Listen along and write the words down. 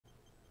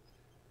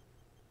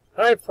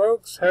Hi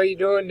folks, how you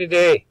doing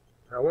today?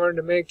 I wanted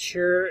to make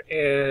sure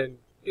and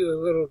do a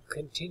little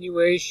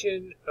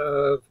continuation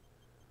of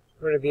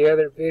one of the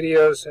other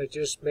videos I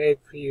just made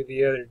for you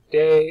the other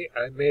day.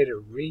 I made a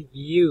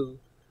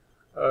review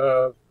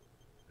of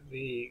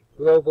the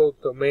Global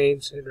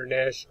Domains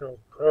International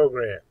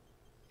Program.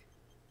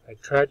 I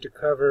tried to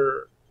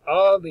cover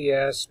all the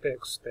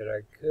aspects that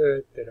I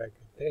could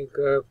think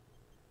of.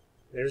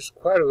 There's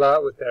quite a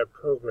lot with that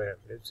program.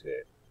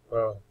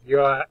 Well, you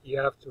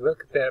have to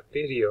look at that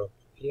video.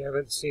 If you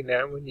haven't seen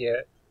that one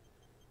yet,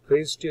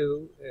 please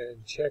do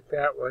and check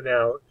that one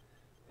out.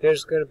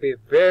 There's going to be a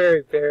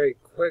very, very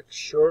quick,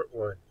 short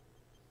one.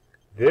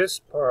 This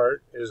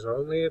part is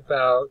only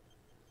about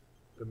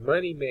the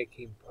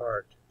money-making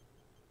part,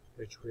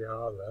 which we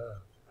all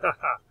love.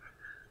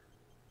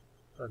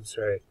 I'm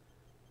sorry.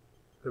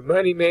 The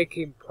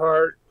money-making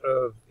part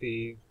of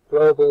the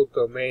Global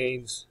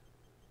Domains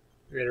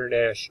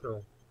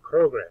International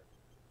Program.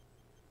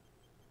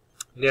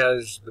 Now,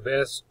 this is the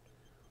best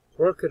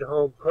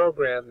work-at-home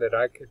program that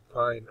I could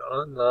find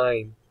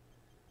online.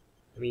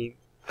 I mean,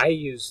 I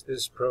use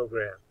this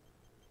program,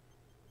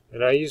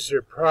 and I use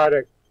their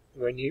product.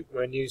 When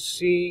you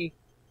see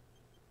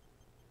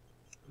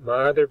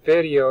my other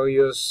video,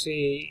 you'll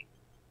see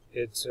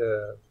it's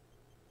a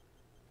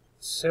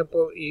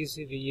simple,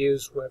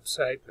 easy-to-use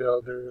website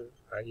builder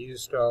I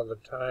used all the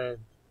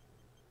time.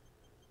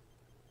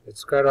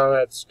 It's got all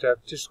that stuff.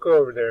 Just go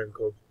over there and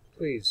go,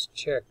 please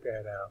check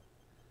that out.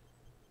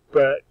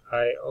 But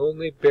I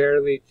only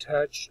barely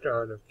touched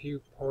on a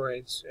few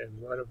points, and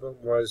one of them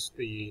was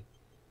the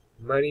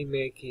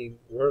money-making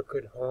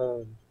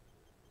work-at-home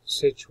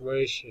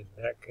situation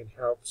that can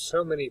help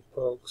so many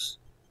folks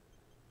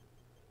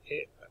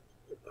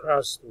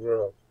across the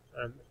world.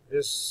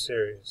 This is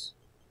serious.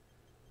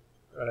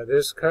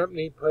 This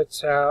company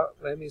puts out,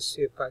 let me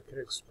see if I can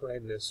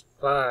explain this,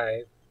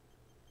 five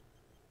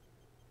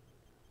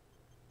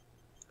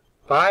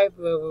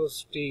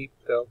levels deep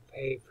they'll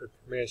pay for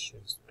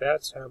commissions.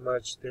 That's how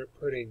much they're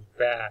putting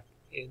back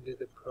into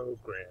the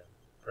program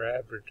for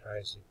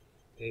advertising.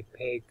 They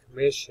pay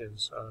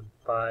commissions on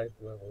 5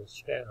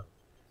 levels down.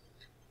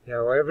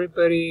 Now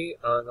everybody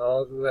on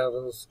all the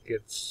levels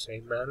gets the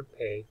same amount of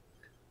pay,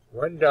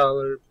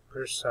 $1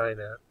 per sign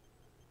up.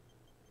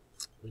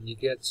 When you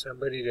get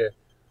somebody to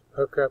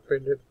hook up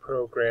into the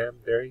program,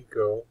 there you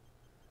go.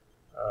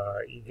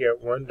 You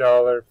get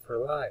 $1 for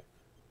life.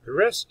 The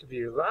rest of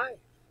your life,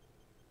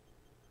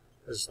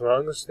 as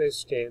long as they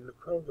stay in the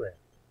program.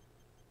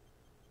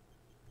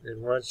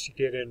 And once you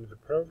get into the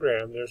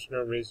program, there's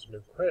no reason to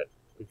quit,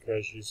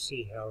 because you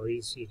see how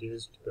easy it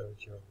is to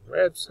build your own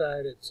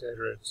website,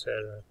 etc.,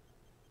 etc.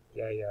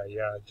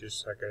 Yeah,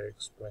 just like I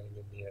explained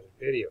in the other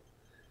video.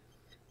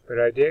 But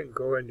I didn't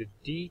go into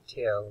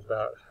detail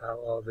about how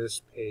all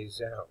this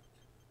pays out.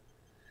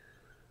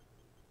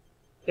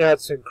 Now,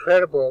 it's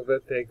incredible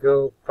that they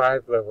go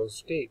 5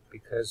 levels deep,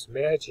 because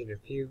imagine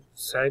if you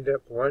signed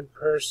up one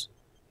person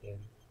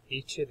and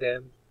each of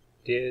them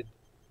did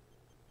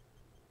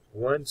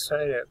one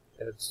sign-up.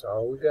 That's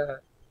all we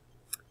got.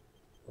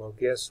 Well,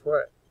 guess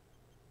what?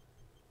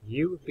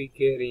 You would be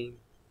getting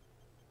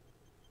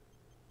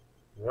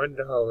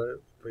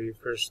 $1 for your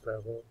first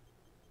level,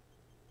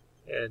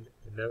 and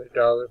another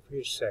 $1 for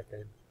your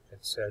second,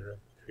 etc.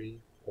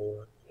 3,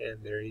 4,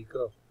 and there you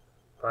go.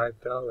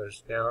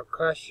 $5. Now it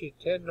costs you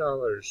 $10.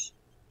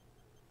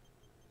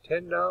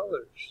 $10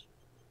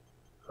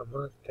 a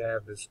month to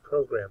have this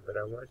program, but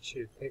I want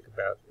you to think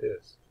about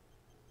this.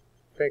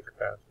 Think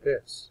about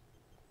this.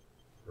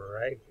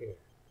 Right here.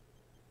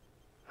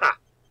 Ha!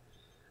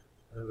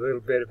 A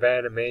little bit of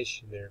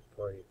animation there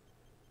for you.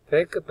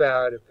 Think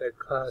about if it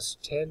costs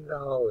 $10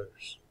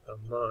 a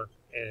month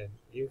and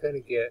you're going to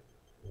get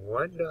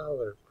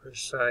 $1 per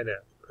sign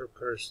up per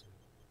person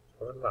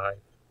for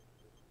life.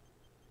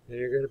 And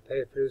you're going to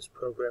pay for this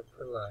program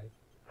for life.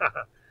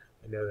 I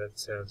know that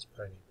sounds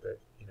funny, but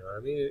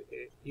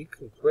you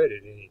can quit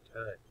at any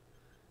time.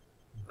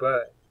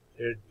 But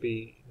there'd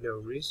be no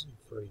reason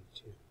for you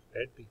to.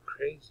 That'd be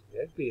crazy.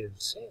 That'd be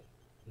insane.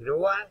 You know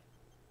why?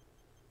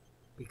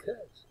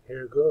 Because,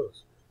 here it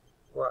goes.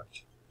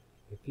 Watch.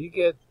 If you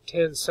get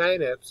 10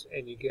 sign-ups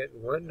and you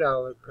get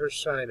 $1 per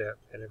sign-up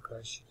and it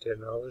costs you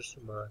 $10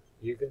 a month,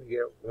 you're going to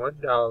get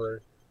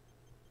 $1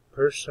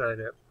 per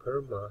sign-up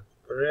per month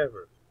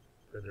forever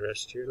for the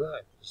rest of your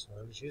life, as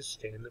long as you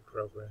stay in the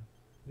program.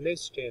 And they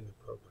stay in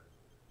the program.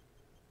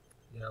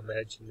 Now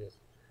imagine this.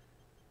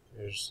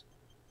 There's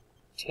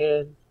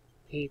 10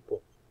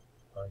 people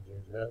on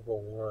your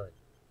level 1.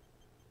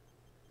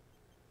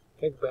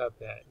 Think about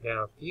that.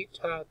 Now, if you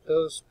taught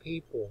those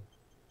people,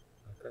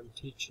 like I'm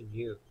teaching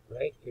you,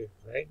 right here,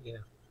 right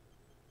now,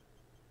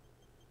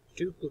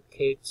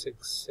 duplicate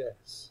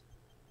success.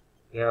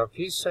 Now, if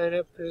you sign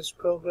up for this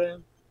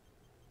program,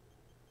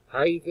 how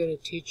are you going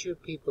to teach your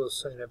people to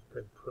sign up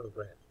for the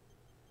program?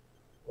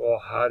 Well,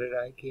 how did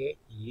I get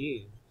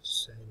you to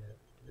sign up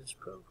to this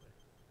program?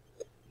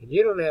 And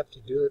you don't have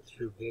to do it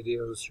through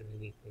videos or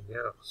anything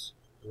else,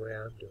 the way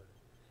I'm doing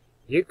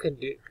it. You can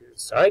do,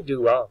 because I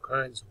do all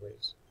kinds of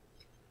ways.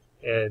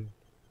 And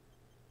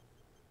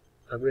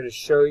I'm going to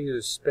show you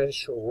a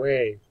special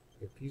way.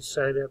 If you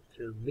sign up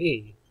through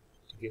me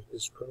to get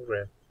this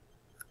program,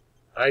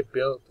 I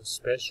built a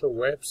special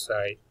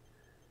website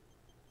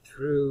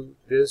through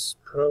this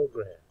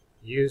program.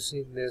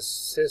 Using this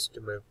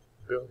system of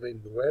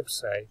building the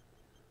website,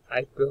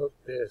 I built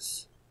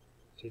this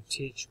to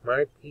teach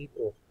my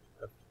people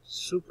a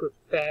super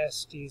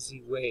fast,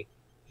 easy way,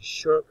 a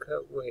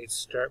shortcut way to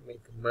start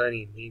making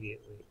money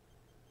immediately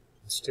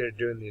instead of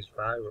doing these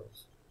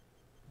virals,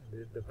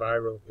 the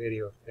viral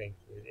video thing.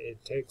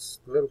 It takes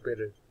a little bit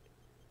of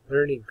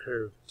learning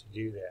curve to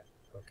do that,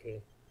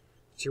 okay?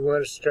 But you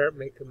want to start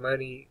making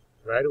money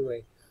right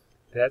away.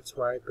 That's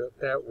why I built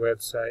that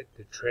website,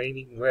 the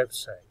training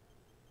website.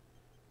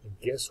 And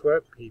guess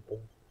what,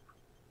 people?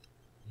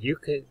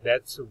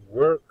 That's a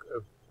work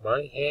of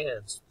my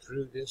hands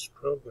through this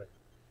program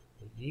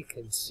that you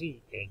can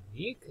see, and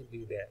you can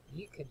do that.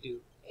 You can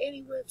do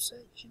any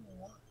website you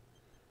want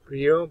for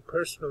your own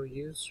personal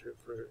use or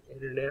for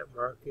internet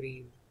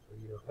marketing or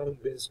your home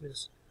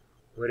business,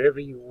 whatever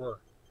you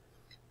want.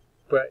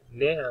 But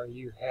now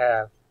you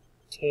have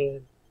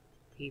 10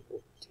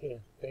 people, 10,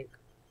 think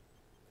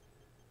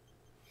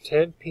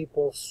 10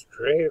 people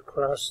straight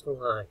across the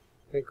line.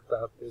 Think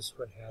about this,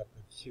 what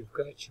happens. You've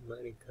got your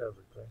money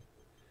covered, right?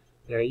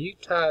 Now you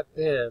taught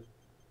them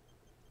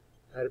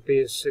how to be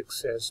a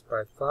success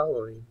by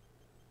following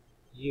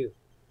you.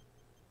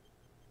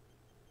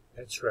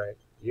 That's right,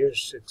 your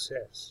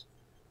success.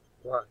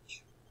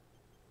 Watch.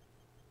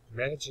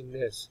 Imagine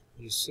this.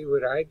 You see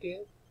what I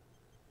did?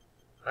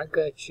 I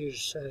got you to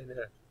sign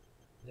up.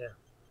 Now,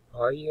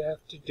 all you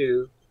have to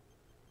do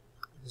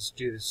is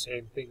do the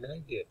same thing I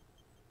did.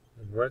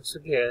 And once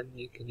again,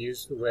 you can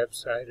use the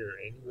website or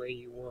any way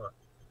you want.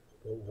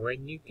 But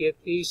when you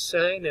get these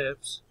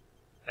sign-ups,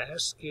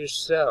 ask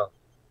yourself,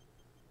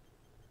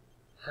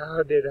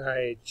 how did I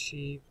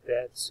achieve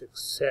that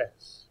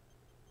success?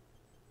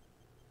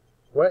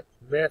 What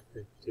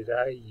method did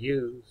I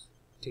use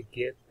to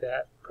get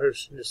that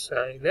person to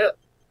sign up?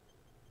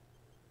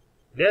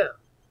 Now,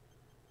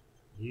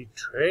 you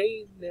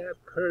train that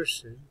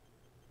person,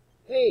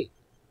 hey,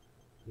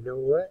 you know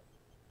what?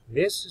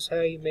 This is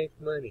how you make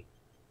money.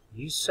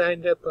 You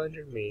signed up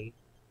under me.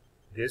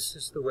 This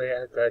is the way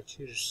I got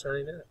you to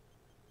sign up.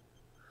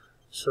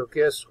 So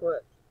guess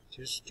what?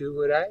 Just do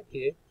what I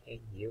did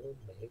and you'll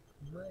make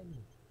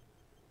money.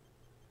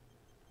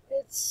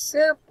 It's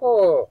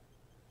simple.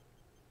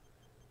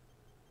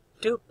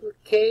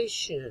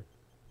 Duplication.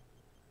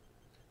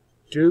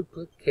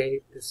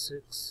 Duplicate the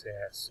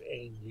success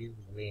and you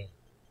win.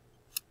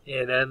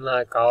 And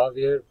unlike all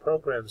the other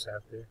programs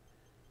out there,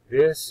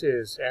 this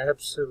is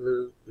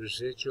absolute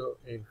residual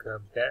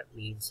income. That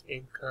means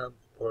income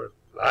for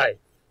life,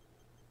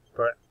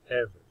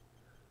 forever.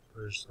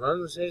 For as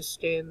long as they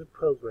stay in the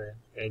program,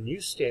 and you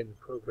stay in the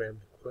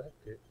program to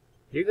collect it,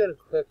 you're going to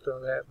collect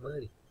all that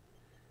money.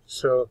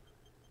 So,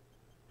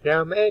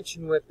 now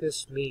imagine what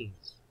this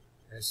means.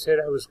 I said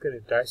I was going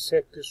to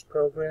dissect this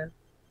program.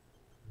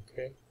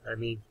 Okay? I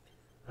mean,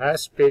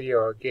 last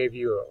video I gave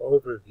you an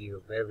overview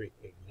of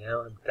everything.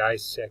 Now I'm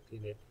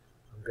dissecting it.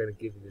 I'm going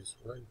to give you this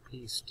one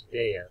piece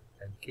today.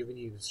 I'm giving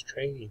you this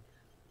training.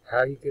 How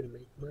are you going to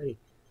make money?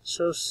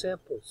 So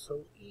simple,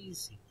 so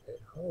easy,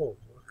 at home,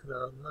 working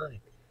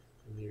online.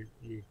 From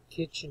your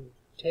kitchen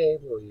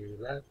table, your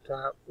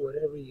laptop,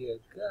 whatever you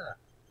got.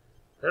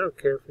 I don't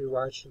care if you're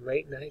watching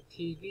late night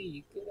TV.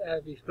 You could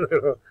have your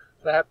little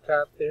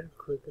laptop there,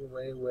 clicking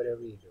away,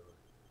 whatever you're doing.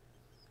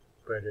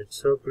 But it's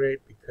so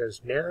great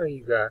because now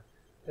you got,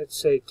 let's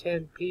say,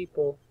 10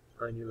 people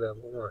on your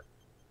level 1.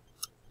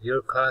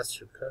 Your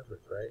costs are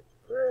covered, right?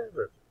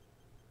 Forever.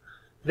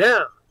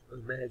 Now,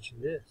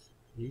 imagine this.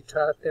 You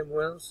taught them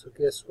well, so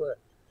guess what?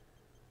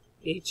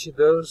 Each of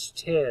those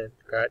 10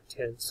 got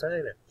 10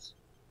 sign-ups.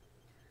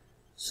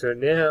 So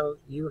now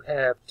you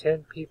have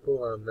 10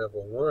 people on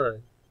level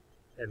 1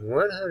 and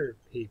 100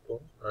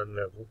 people on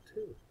level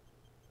 2.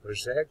 What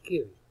does that give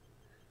you?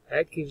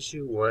 That gives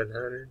you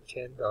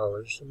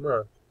 $110 a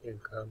month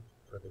income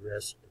for the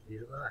rest of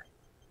your life,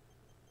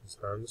 as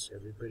long as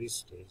everybody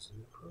stays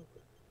in the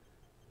program.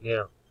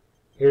 Now,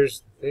 here's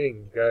the thing,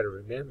 you got to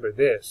remember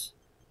this.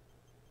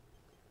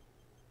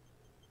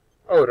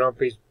 Oh, don't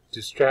be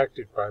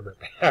distracted by my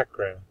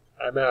background.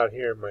 I'm out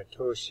here in my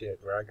tool shed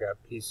where I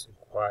got peace and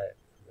quiet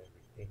from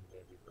everything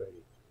and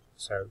everybody.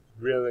 So I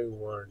really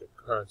wanted to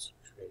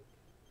concentrate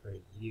for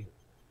you,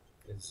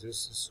 because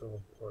this is so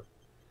important.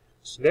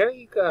 So now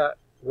you got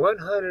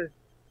 100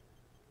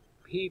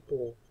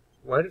 people,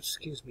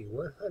 110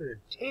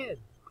 people.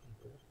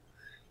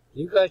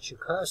 You got your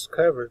costs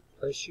covered,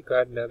 plus you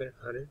got another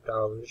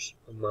 $100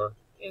 a month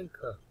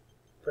income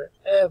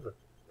forever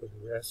for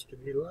the rest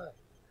of your life.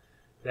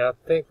 Now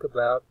think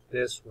about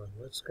this one.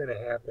 What's going to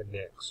happen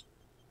next?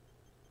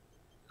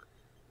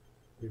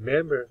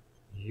 Remember,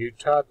 you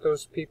taught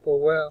those people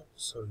well,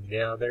 so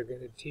now they're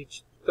going to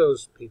teach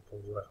those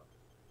people well.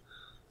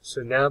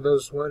 So now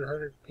those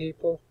 100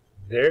 people,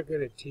 they're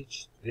going to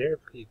teach their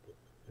people.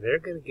 They're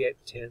going to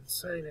get 10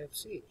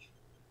 sign-ups each.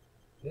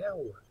 Now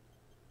what?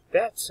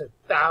 That's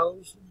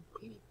 1,000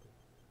 people.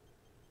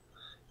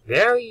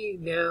 Now you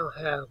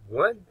have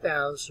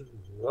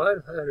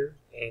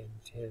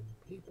 1,110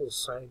 people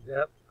signed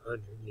up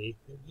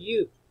underneath of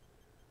you.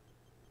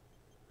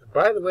 And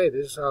by the way,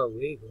 this is all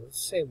legal.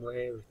 It's the same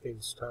way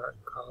everything's taught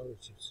in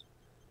colleges.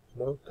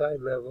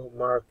 Multi-level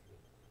marketing,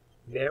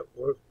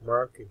 network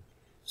marketing.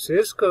 So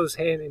this goes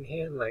hand in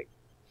hand like,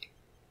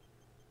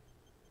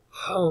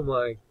 oh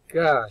my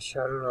gosh,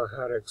 I don't know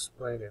how to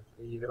explain it.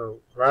 But,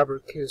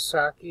 Robert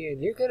Kiyosaki,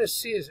 and you're going to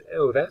see his,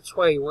 that's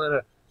why you want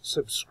to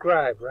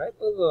subscribe right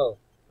below,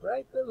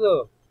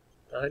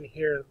 on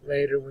here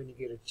later when you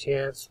get a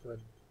chance,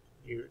 when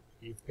you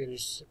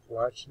finish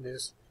watching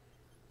this.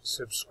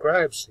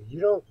 Subscribe so you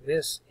don't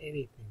miss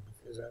anything,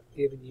 because I've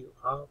given you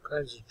all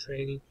kinds of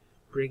training,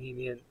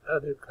 bringing in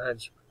other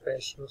kinds of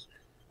professionals.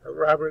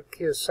 Robert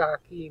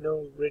Kiyosaki,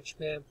 rich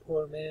man,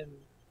 poor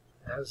man,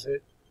 how's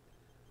it?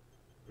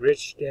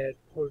 Rich dad,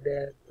 poor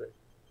dad, but,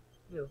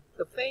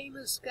 the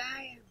famous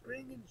guy I'm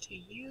bringing to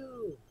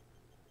you.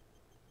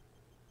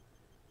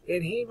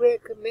 And he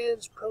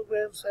recommends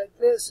programs like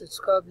this. It's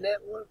called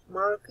network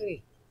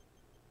marketing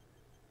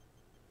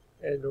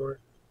or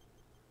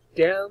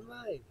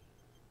downline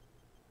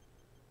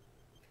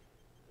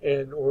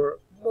or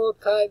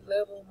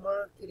multi-level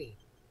marketing.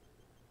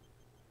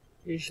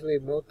 Usually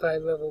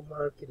multi-level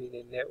marketing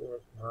and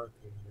network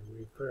marketing are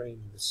referring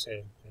to the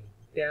same thing.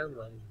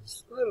 Downline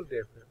is a little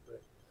different,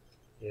 but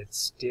it's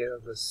still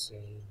the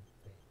same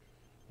thing.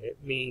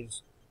 It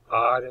means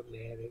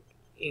automatic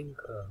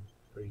income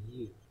for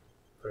you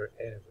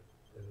forever,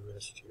 for the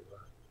rest of your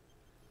life.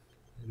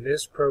 And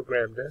this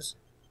program does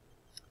it.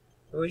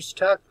 And we should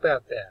talk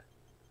about that.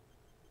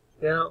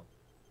 Now,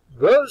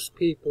 those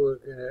people are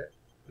going to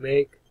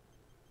make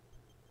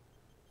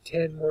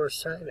 10 more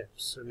signups.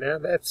 So now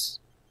that's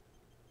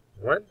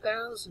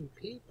 1,000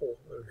 people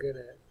are going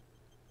to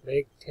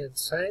make 10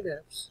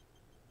 signups.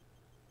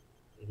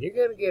 And you're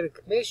going to get a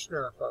commission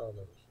off all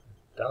those.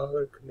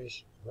 $1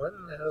 commission.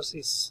 One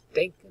lousy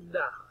stinking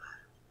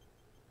dollar.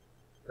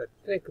 But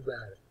think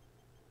about it.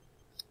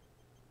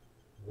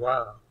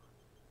 Wow.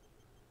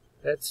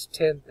 That's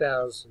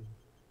 10,000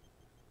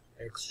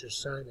 extra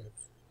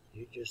signups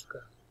you just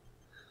got.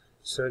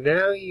 So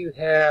now you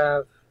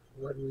have,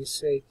 what do we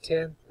say,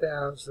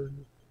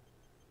 10,000,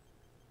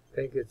 I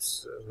think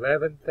it's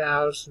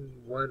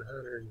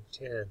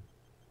 $11,110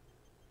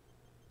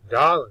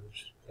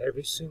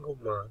 every single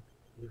month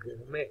you're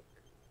going to make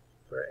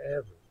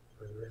forever,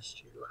 for the rest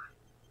of your life.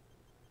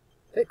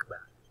 Think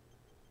about it.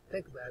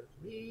 Think about it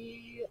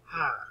really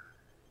hard.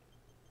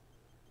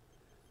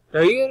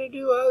 Now you're going to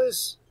do all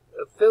this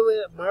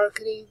affiliate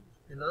marketing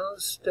and all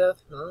this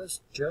stuff and all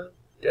this junk.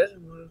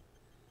 Doesn't work.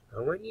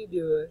 And when you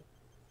do it,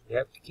 you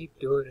have to keep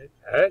doing it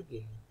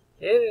again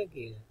and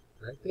again.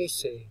 Like they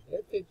say,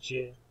 at the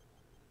gym.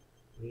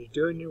 When you're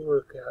doing your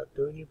workout,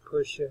 doing your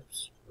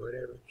push-ups,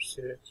 whatever,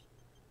 sit-ups.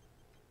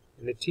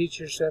 And the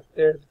teacher's up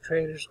there, the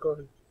trainer's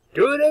going,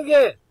 do it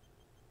again.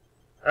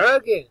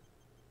 Again.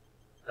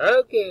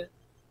 Again.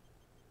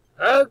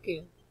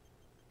 Again.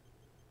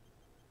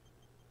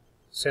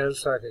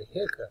 Sounds like a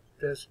hiccup,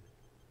 doesn't it?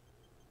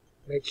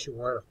 Makes you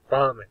want to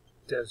vomit,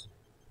 doesn't it?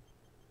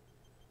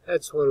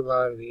 That's what a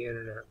lot of the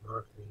internet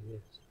marketing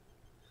is.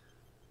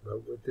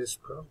 But with this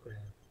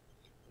program,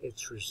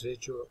 it's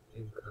residual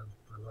income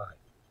for life.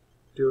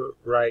 Do it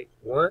right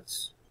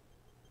once,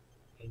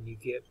 and you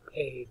get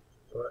paid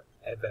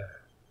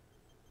forever,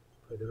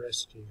 for the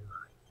rest of your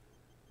life.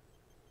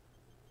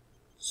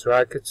 So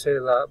I could say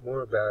a lot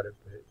more about it,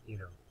 but,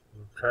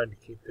 I'm trying to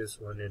keep this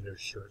one into a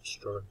short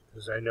story,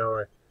 because I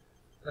know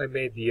I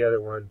made the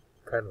other one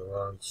kind of a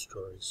long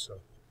story,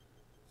 so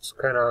it's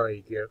kind of all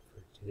you get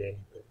for today.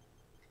 But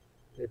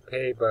they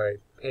pay by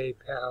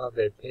PayPal,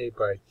 they pay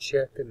by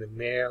check in the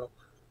mail,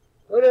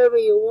 whatever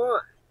you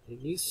want.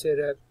 And you set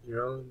up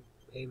your own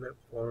payment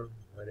form,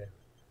 whatever.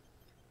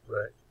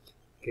 But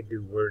you can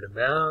do word of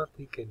mouth,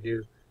 you can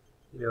do,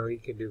 you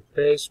can do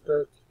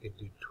Facebook, you can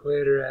do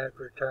Twitter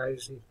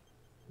advertising,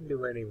 you can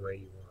do any way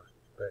you want.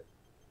 But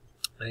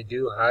I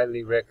do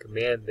highly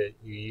recommend that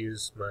you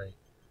use my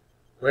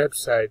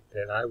website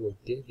that I will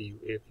give you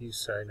if you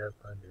sign up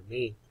under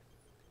me,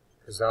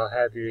 because I'll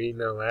have your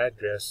email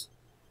address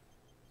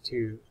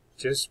to,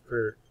 just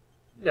for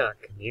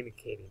not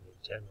communicating in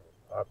general,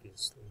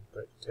 obviously,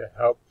 but to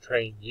help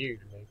train you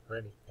to make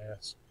money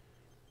fast.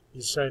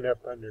 You sign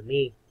up under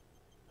me,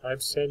 I'm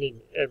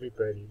sending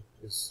everybody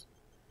this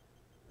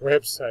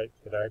website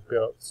that I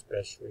built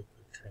especially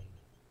for training.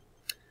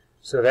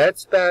 So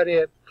that's about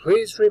it.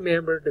 Please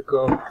remember to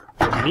go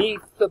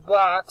beneath the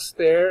box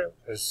there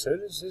as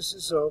soon as this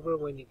is over,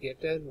 when you get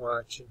done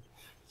watching.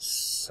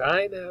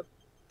 Sign up,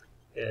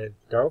 and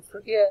don't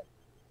forget,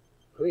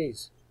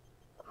 please,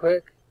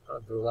 click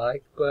on the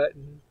like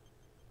button,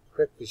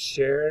 click the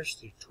shares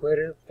to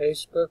Twitter,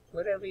 Facebook,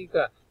 whatever you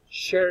got.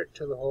 Share it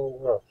to the whole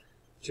world.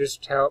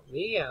 Just help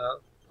me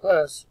out,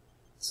 plus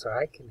so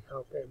I can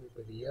help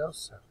everybody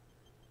else out.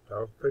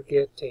 Don't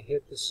forget to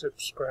hit the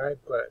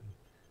subscribe button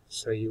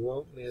so you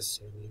won't miss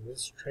any of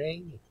this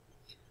training.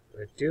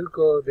 But do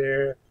go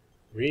there,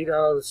 read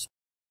all the